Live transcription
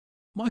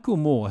Michael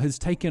Moore has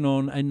taken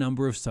on a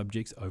number of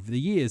subjects over the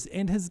years,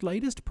 and his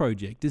latest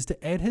project is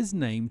to add his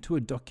name to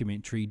a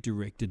documentary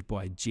directed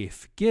by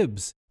Jeff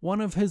Gibbs, one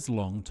of his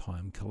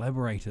long-time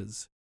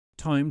collaborators.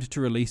 Timed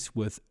to release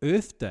with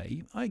Earth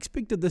Day, I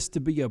expected this to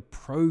be a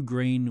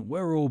pro-green,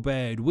 we're all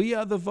bad, we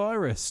are the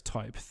virus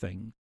type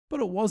thing, but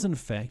it was in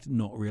fact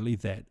not really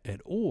that at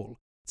all.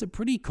 It's a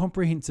pretty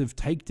comprehensive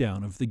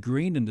takedown of the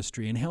green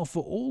industry and how,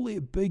 for all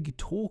their big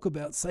talk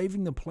about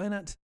saving the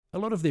planet, a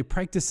lot of their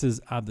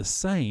practices are the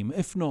same,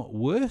 if not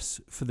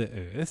worse, for the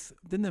Earth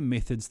than the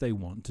methods they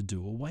want to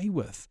do away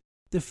with.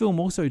 The film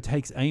also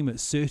takes aim at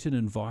certain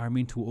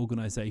environmental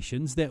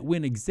organisations that,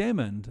 when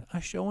examined,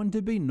 are shown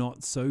to be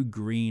not so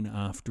green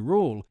after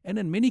all, and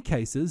in many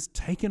cases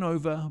taken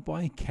over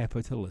by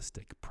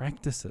capitalistic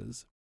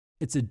practices.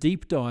 It's a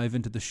deep dive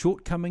into the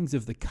shortcomings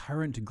of the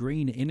current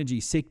green energy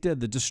sector,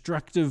 the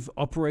destructive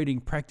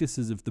operating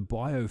practices of the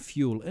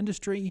biofuel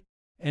industry,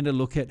 and a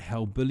look at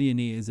how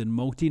billionaires and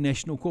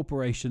multinational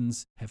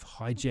corporations have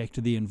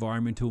hijacked the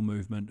environmental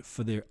movement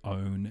for their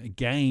own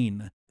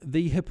gain.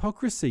 The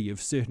hypocrisy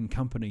of certain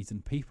companies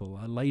and people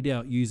are laid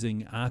out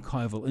using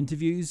archival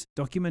interviews,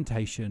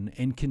 documentation,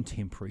 and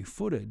contemporary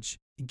footage.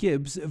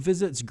 Gibbs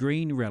visits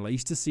green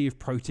rallies to see if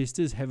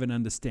protesters have an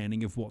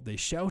understanding of what they're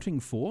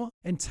shouting for,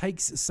 and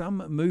takes some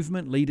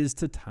movement leaders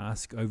to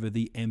task over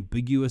the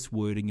ambiguous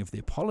wording of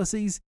their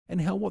policies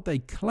and how what they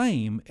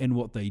claim and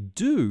what they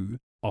do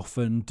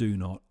often do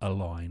not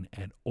align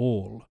at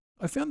all.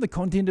 I found the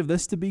content of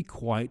this to be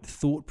quite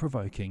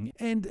thought-provoking,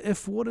 and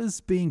if what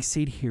is being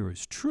said here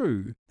is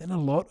true, then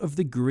a lot of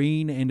the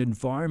green and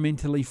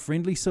environmentally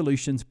friendly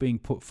solutions being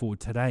put forward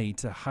today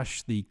to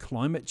hush the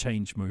climate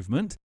change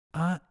movement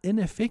are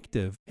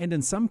ineffective and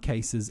in some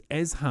cases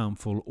as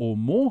harmful or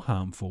more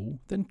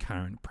harmful than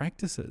current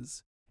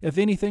practices. If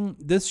anything,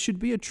 this should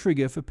be a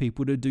trigger for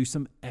people to do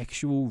some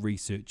actual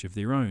research of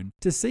their own,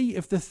 to see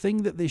if the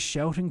thing that they're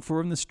shouting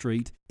for in the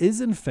street is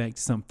in fact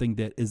something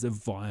that is a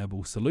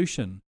viable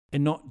solution,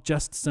 and not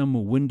just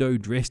some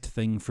window-dressed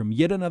thing from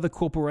yet another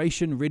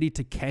corporation ready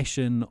to cash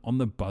in on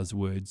the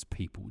buzzwords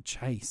people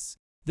chase.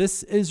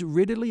 This is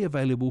readily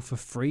available for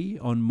free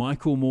on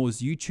Michael Moore's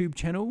YouTube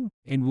channel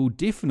and will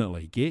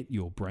definitely get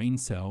your brain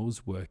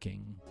cells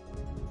working.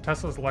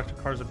 Tesla's electric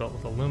cars are built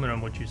with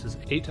aluminum, which uses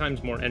 8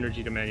 times more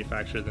energy to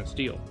manufacture than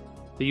steel.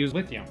 They use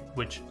lithium,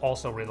 which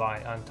also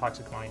rely on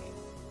toxic mining,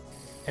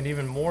 and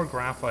even more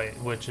graphite,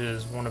 which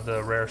is one of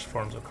the rarest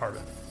forms of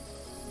carbon.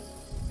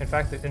 In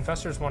fact, the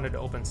investors wanted to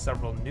open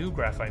several new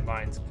graphite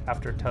mines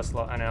after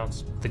Tesla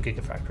announced the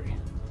Gigafactory.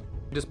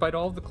 Despite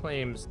all of the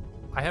claims,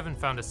 I haven't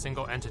found a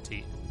single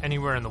entity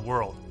anywhere in the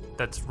world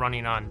that's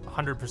running on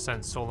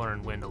 100% solar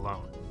and wind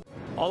alone.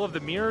 All of the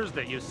mirrors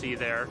that you see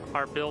there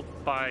are built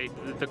by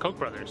the Koch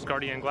brothers,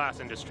 Guardian Glass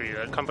Industry,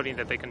 a company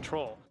that they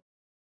control.